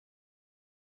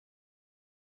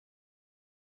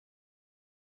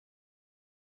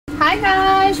Hi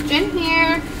guys, Jen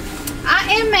here.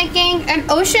 I am making an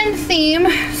ocean theme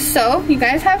soap. You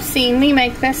guys have seen me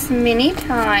make this many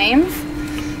times.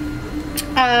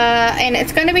 And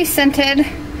it's going to be scented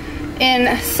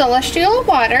in celestial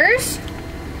waters.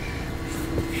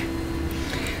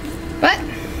 But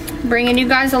bringing you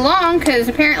guys along because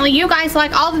apparently you guys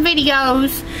like all the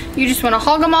videos. You just want to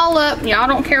hog them all up. Y'all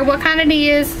don't care what kind it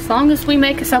is as long as we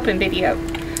make a soaping video.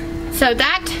 So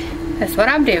that's what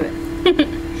I'm doing.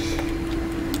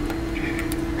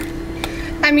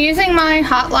 I'm using my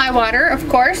hot lye water, of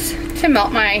course, to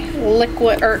melt my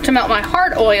liquid, or to melt my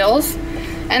hard oils.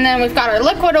 And then we've got our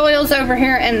liquid oils over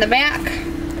here in the back.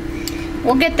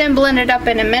 We'll get them blended up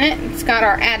in a minute. It's got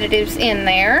our additives in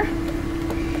there.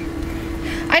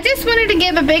 I just wanted to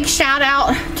give a big shout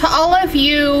out to all of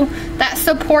you that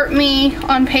support me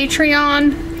on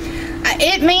Patreon.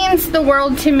 It means the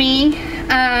world to me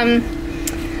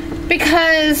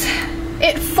because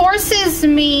it forces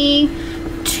me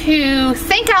to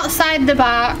think outside the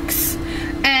box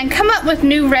and come up with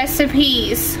new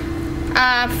recipes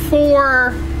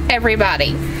for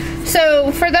everybody.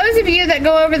 So for those of you that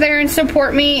go over there and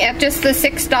support me at just the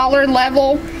 $6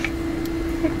 level,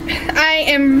 I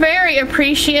am very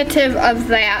appreciative of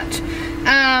that.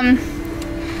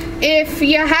 If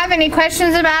you have any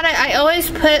questions about it, I always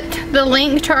put the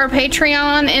link to our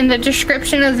Patreon in the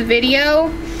description of the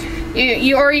video.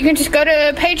 Or you can just go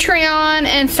to Patreon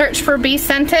and search for Be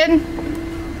Scented.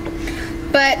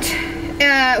 But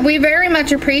we very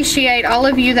much appreciate all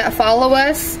of you that follow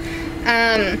us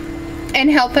and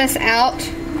help us out.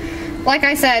 Like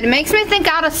I said, it makes me think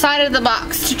outside of the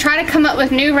box to try to come up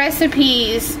with new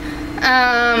recipes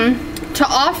to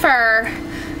offer.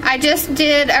 I just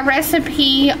did a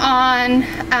recipe on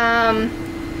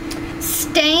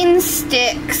stain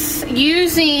sticks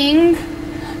using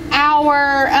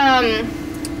our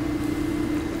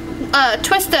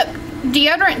twist up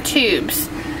deodorant tubes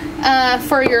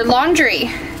for your laundry.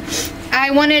 I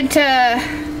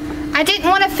didn't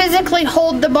want to physically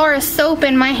hold the bar of soap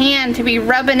in my hand to be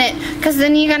rubbing it, because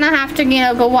then you're gonna have to, you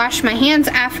know, go wash my hands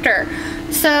after.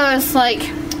 So it's like,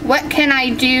 what can I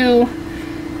do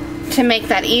to make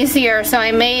that easier? So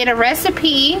I made a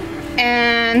recipe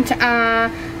and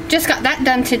just got that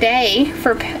done today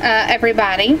for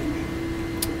everybody.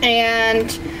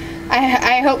 And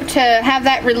I hope to have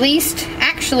that released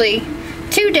actually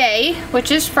today, which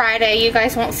is Friday. You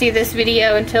guys won't see this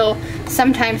video until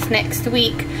sometimes next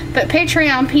week. But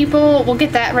Patreon people will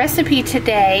get that recipe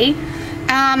today.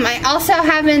 I also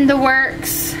have in the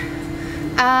works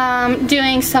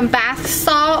doing some bath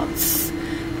salts.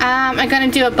 I'm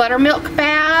going to do a buttermilk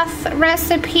bath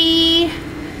recipe.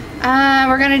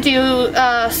 We're going to do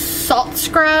salt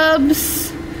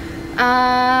scrubs.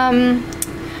 I'm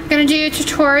going to do a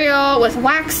tutorial with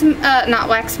not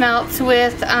wax melts,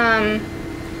 with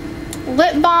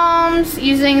lip balms,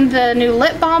 using the new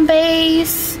lip balm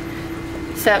base.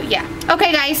 So yeah.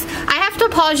 Okay guys, I have to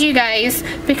pause you guys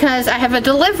because I have a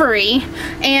delivery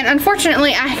and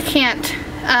unfortunately I can't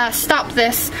stop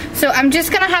this. So I'm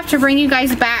just gonna have to bring you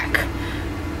guys back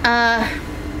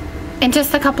in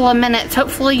just a couple of minutes.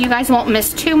 Hopefully you guys won't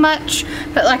miss too much,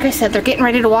 but like I said, they're getting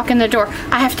ready to walk in the door.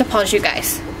 I have to pause you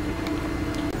guys.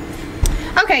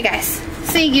 Okay guys,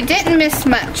 see, you didn't miss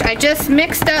much. I just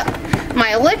mixed up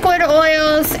my liquid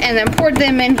oils and then poured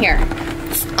them in here.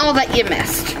 That's all that you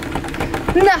missed.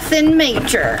 Nothing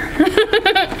major.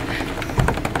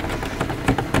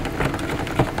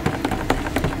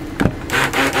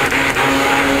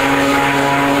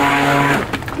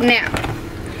 Now,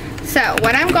 so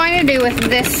what I'm going to do with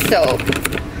this soap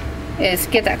is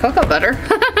get that cocoa butter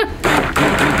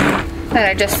that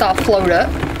I just saw float up.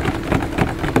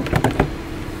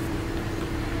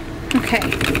 Okay.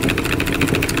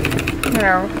 I'm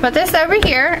gonna put this over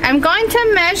here. I'm going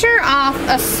to measure off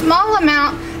a small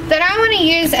amount that I want to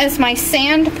use as my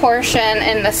sand portion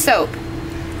in the soap.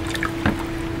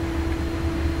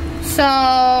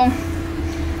 So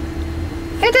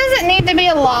it doesn't need to be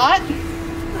a lot.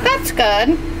 That's good.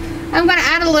 I'm going to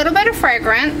add a little bit of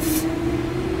fragrance.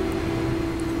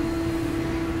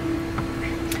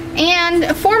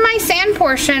 And for my sand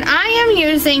portion, I am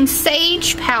using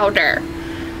sage powder.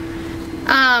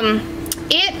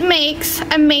 It makes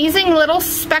amazing little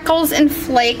speckles and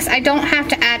flakes. I don't have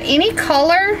to add any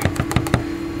color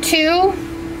to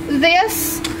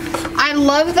this. I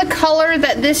love the color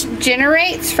that this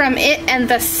generates from it and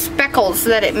the speckles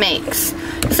that it makes.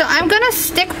 So I'm going to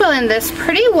stick blend this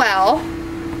pretty well.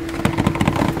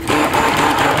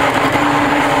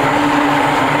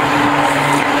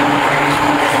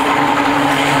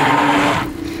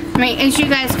 I mean, as you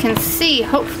guys can see,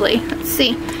 hopefully, let's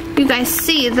see, you guys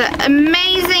see the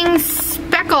amazing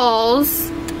speckles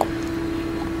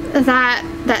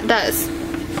that does.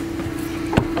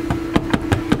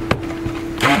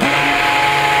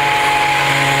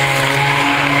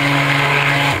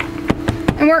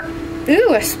 And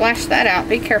ooh, I splashed that out.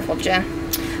 Be careful, Jen.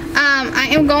 I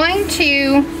am going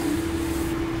to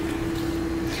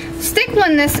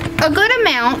stick-blend this a good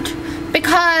amount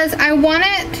because I want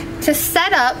it to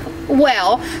set up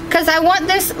well, because I want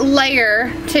this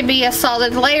layer to be a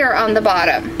solid layer on the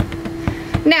bottom.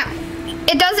 Now,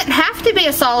 it doesn't have to be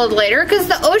a solid layer because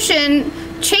the ocean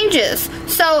changes,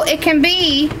 so it can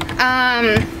be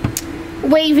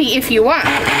wavy if you want.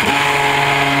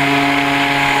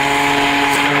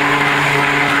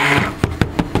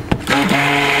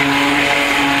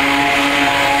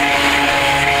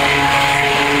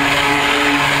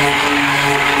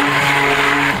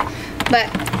 But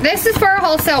this is for a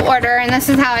wholesale order, and this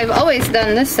is how I've always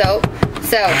done this soap.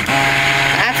 So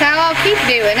that's how I'll keep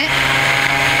doing it.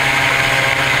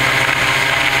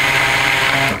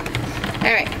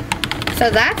 Alright, so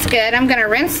that's good. I'm going to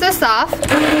rinse this off.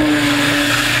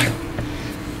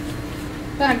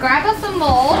 I'm going to grab us a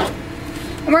mold,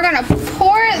 and we're going to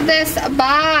pour this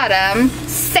bottom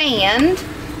sand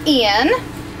in.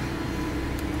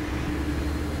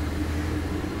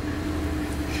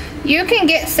 You can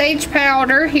get sage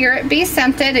powder here at Be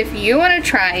Scented if you want to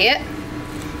try it.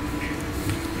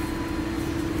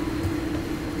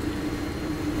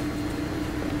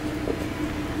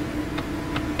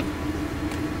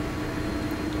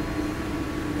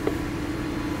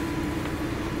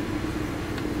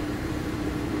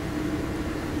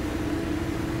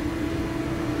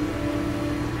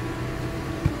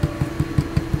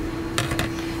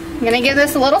 I'm going to give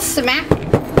this a little smack.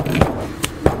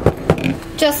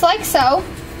 Just like so.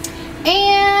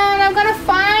 And I'm going to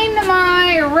find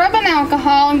my rubbing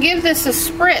alcohol and give this a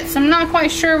spritz. I'm not quite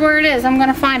sure where it is. I'm going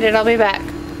to find it. I'll be back.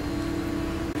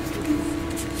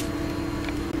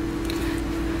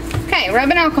 Okay,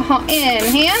 rubbing alcohol in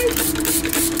hand.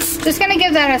 Just going to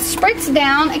give that a spritz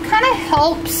down. It kind of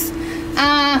helps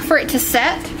for it to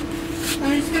set.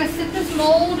 I'm just going to sit this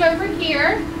mold over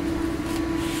here.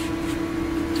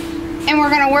 And we're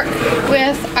going to work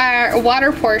with our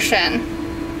water portion.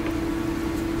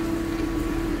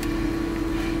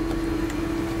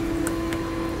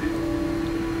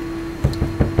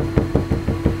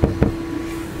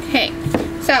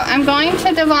 So I'm going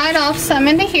to divide off some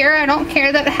into here. I don't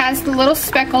care that it has the little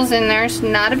speckles in there. It's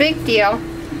not a big deal.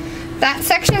 That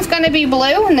section is going to be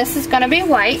blue and this is going to be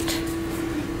white.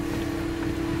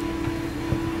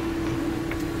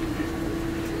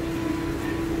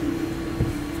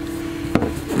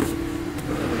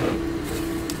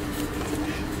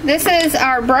 This is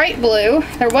our bright blue.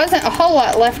 There wasn't a whole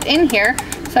lot left in here,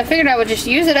 so I figured I would just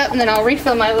use it up and then I'll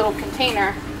refill my little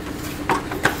container.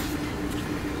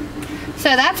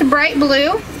 So that's bright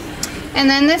blue, and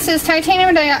then this is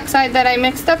titanium dioxide that I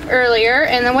mixed up earlier,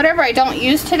 and then whatever I don't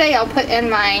use today I'll put in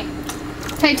my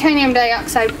titanium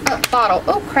dioxide bottle.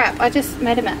 Oh crap, I just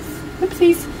made a mess.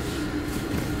 Oopsies.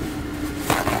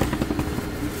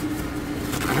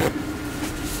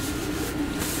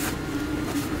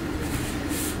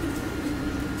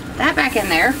 Put that back in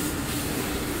there.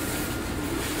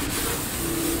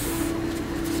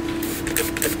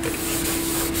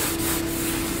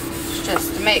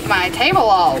 Just to make my table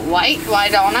all white, why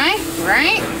don't I?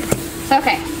 Right? It's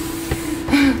okay.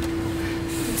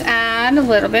 Let's add a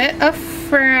little bit of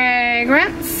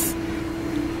fragrance.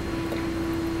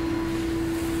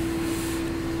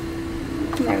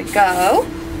 There we go.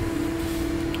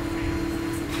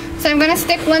 So I'm going to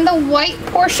stick in the white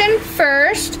portion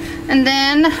first, and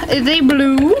then the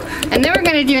blue, and then we're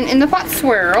going to do an in the pot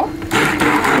swirl.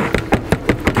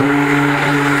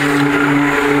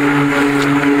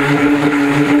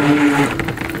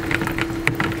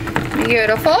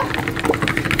 Beautiful.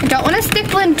 I don't want to stick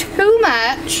blend too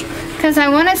much because I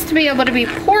want us to be able to be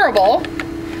pourable,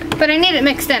 but I need it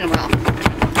mixed in well.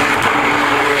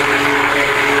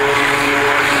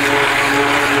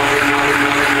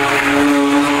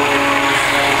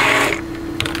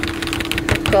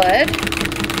 Good.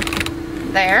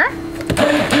 There.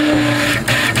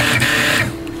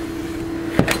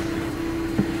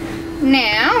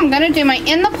 Now I'm going to do my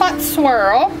in the pot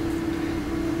swirl.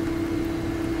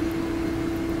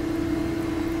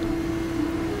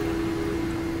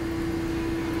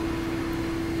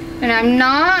 And I'm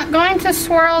not going to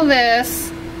swirl this,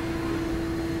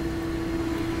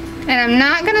 and I'm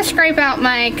not going to scrape out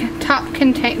my top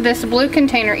this blue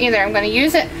container either. I'm going to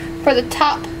use it for the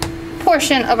top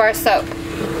portion of our soap.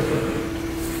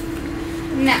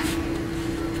 Now,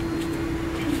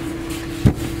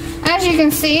 as you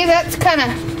can see, that's kind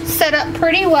of set up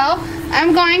pretty well.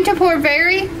 I'm going to pour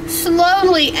very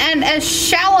slowly and as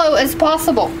shallow as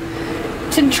possible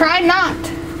to try not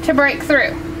to break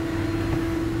through.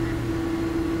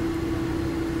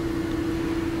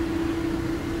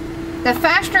 The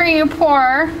faster you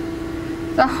pour,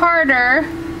 the harder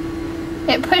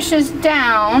it pushes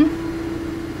down.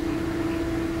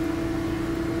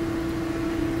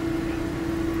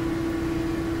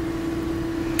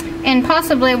 And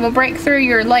possibly will break through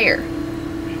your layer.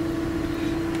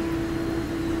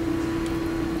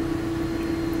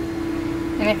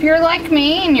 And if you're like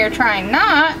me and you're trying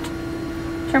not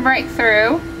to break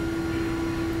through,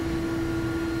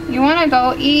 you want to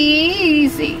go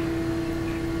easy.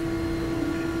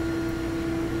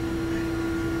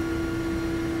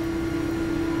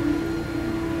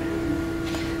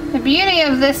 The beauty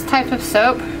of this type of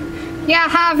soap, you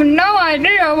have no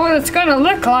idea what it's going to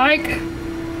look like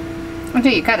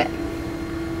until you cut it.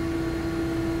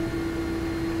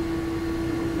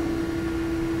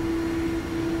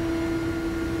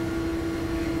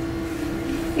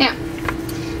 Now,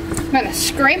 I'm going to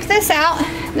scrape this out,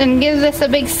 then give this a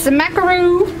big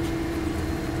smackaroo.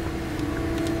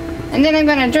 And then I'm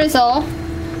going to drizzle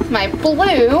my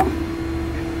blue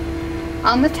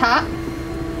on the top.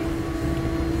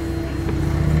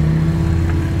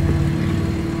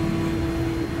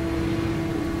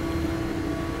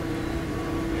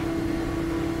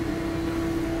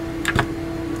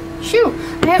 Shoo,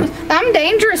 I'm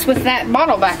dangerous with that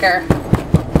bottle back there.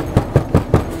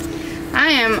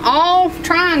 I am all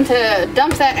trying to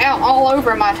dump that out all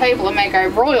over my table and make a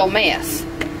royal mess.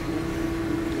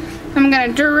 I'm going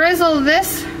to drizzle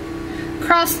this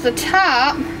across the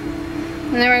top,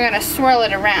 and then we're going to swirl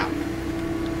it around.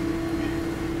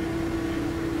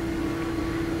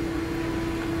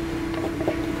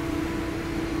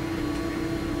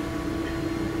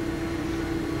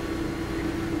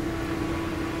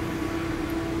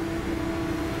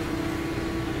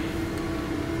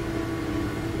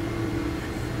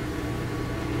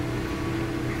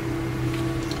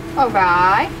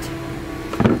 Alright,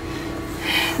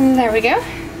 there we go.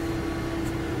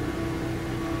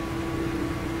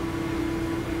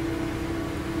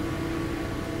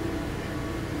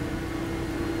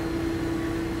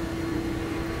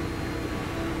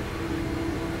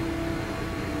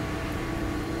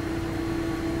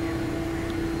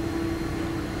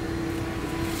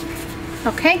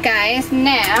 Okay guys,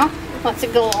 now let's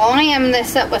glam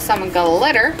this up with some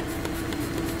glitter.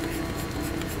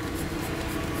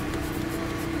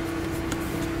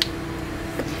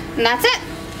 And that's it.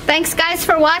 Thanks guys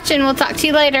for watching. We'll talk to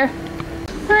you later.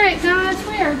 Alright guys,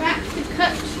 we are back to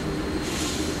cut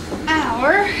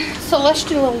our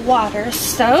Celestial Water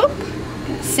soap.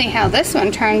 Let's see how this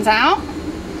one turns out.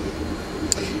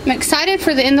 I'm excited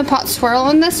for the in the pot swirl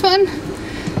on this one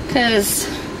because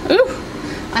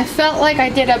I felt like I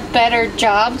did a better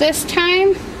job this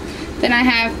time than I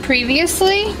have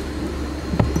previously.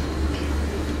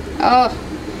 Oh,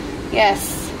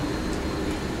 yes.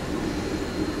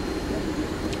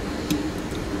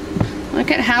 Look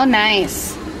at how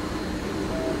nice.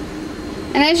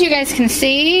 And as you guys can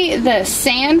see, the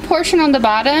sand portion on the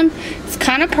bottom is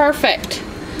kind of perfect.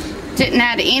 Didn't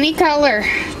add any color,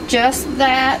 just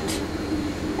that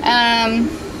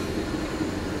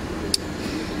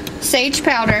sage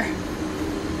powder.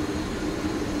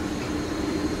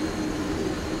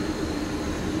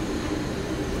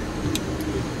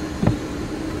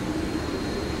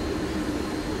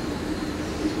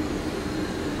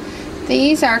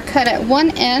 These are cut at 1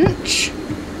 inch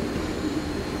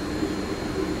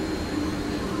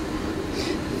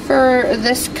for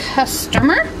this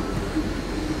customer.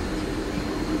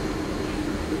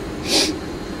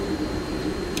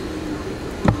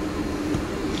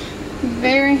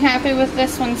 Very happy with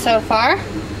this one so far.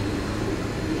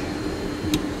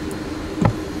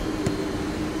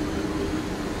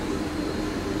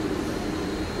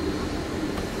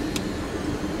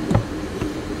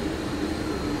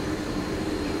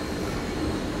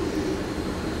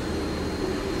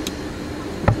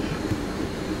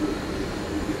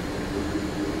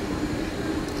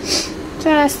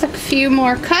 Just a few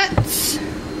more cuts.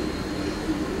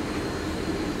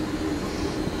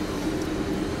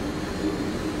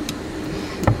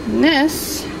 And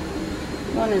this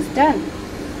one is done.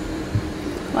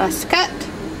 Last cut.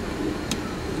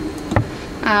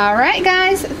 Alright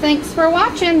guys, thanks for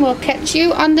watching. We'll catch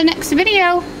you on the next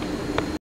video.